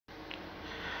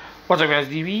What's up, guys?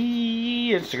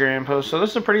 DB Instagram post. So this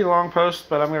is a pretty long post,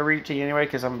 but I'm going to read it to you anyway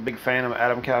because I'm a big fan of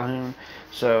Adam Calhoun.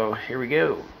 So here we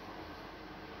go.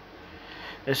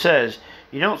 It says,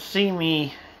 you don't see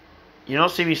me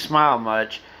smile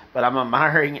much, but I'm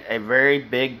admiring a very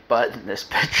big butt in this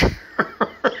picture."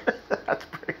 That's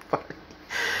pretty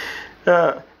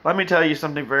funny. Let me tell you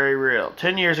something very real.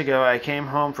 10 years ago, I came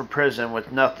home from prison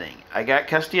with nothing. I got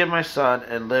custody of my son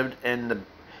and lived in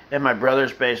my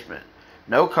brother's basement.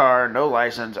 No car, no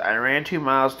license. I ran 2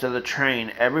 miles to the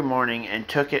train every morning and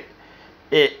took it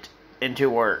into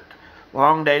work.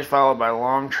 Long days followed by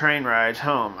long train rides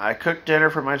home. I cooked dinner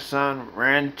for my son,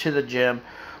 ran to the gym,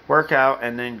 work out,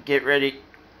 and then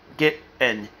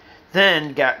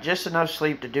then got just enough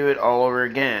sleep to do it all over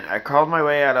again. I crawled my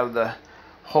way out of the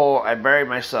hole I buried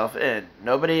myself in.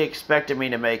 Nobody expected me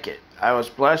to make it. I was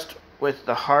blessed with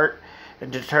the heart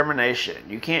and determination.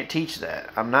 You can't teach that.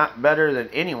 I'm not better than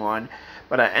anyone,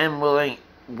 but I am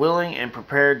willing and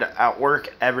prepared to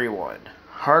outwork everyone.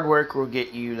 Hard work will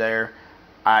get you there,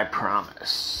 I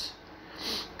promise.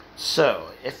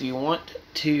 So, if you want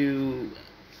to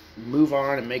move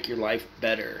on and make your life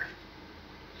better,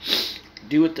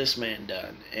 do what this man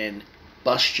done and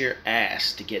bust your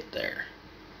ass to get there.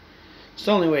 It's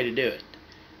the only way to do it.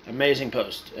 Amazing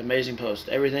post. Amazing post.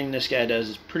 Everything this guy does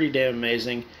is pretty damn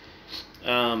amazing.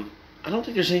 I don't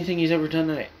think there's anything he's ever done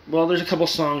that. Well, there's a couple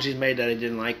songs he's made that I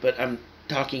didn't like, but I'm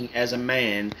talking as a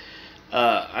man.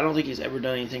 I don't think he's ever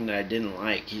done anything that I didn't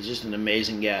like. He's just an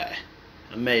amazing guy.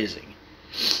 Amazing.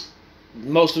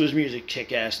 Most of his music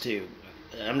kick-ass too.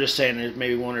 I'm just saying there's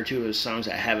maybe one or two of his songs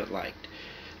I haven't liked.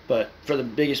 But for the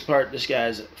biggest part, this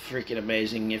guy's freaking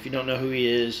amazing. If you don't know who he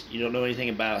is, you don't know anything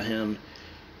about him,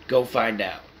 go find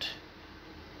out.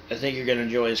 I think you're going to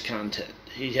enjoy his content.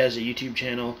 He has a YouTube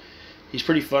channel. He's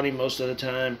pretty funny most of the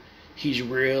time. He's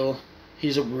real.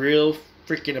 He's a real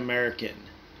freaking American.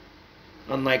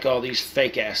 Unlike all these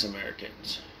fake-ass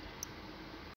Americans.